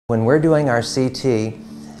When we're doing our CT,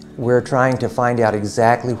 we're trying to find out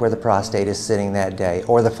exactly where the prostate is sitting that day,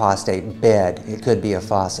 or the prostate bed. It could be a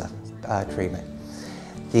fossa treatment.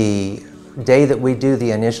 The day that we do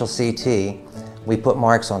the initial CT, we put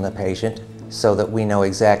marks on the patient so that we know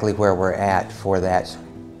exactly where we're at for that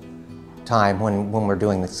time when we're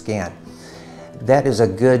doing the scan. That is a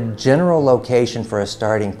good general location for a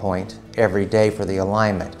starting point every day for the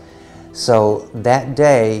alignment. So that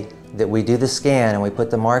day that we do the scan and we put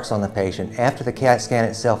the marks on the patient, after the CAT scan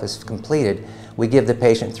itself is completed, we give the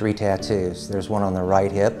patient 3 tattoos. There's one on the right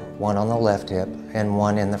hip, one on the left hip, and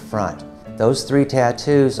one in the front. Those 3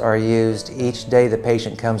 tattoos are used each day the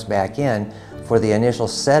patient comes back in for the initial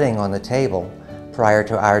setting on the table prior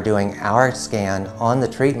to our doing our scan on the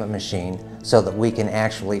treatment machine, so that we can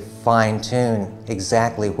actually fine-tune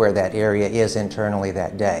exactly where that area is internally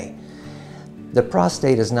that day. The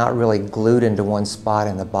prostate is not really glued into one spot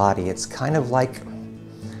in the body. It's kind of like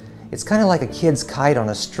a kid's kite on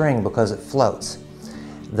a string because it floats.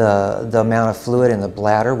 The amount of fluid in the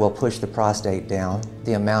bladder will push the prostate down.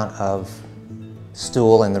 The amount of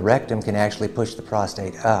stool in the rectum can actually push the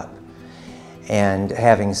prostate up. And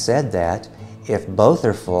having said that, if both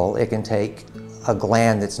are full, it can take a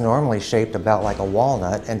gland that's normally shaped about like a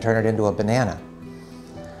walnut and turn it into a banana.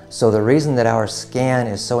 So the reason that our scan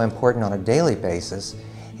is so important on a daily basis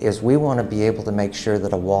is we want to be able to make sure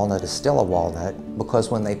that a walnut is still a walnut,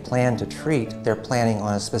 because when they plan to treat, they're planning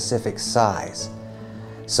on a specific size.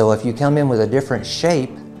 So if you come in with a different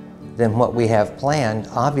shape than what we have planned,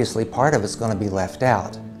 obviously part of it's going to be left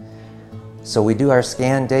out. So we do our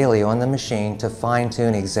scan daily on the machine to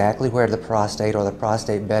fine-tune exactly where the prostate or the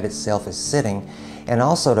prostate bed itself is sitting, and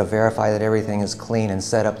also to verify that everything is clean and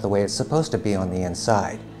set up the way it's supposed to be on the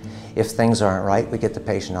inside. If things aren't right, we get the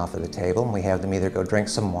patient off of the table and we have them either go drink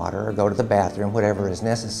some water or go to the bathroom, whatever is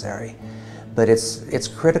necessary. But it's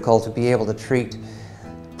critical to be able to treat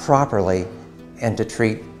properly and to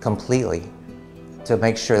treat completely, to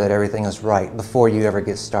make sure that everything is right before you ever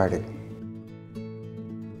get started.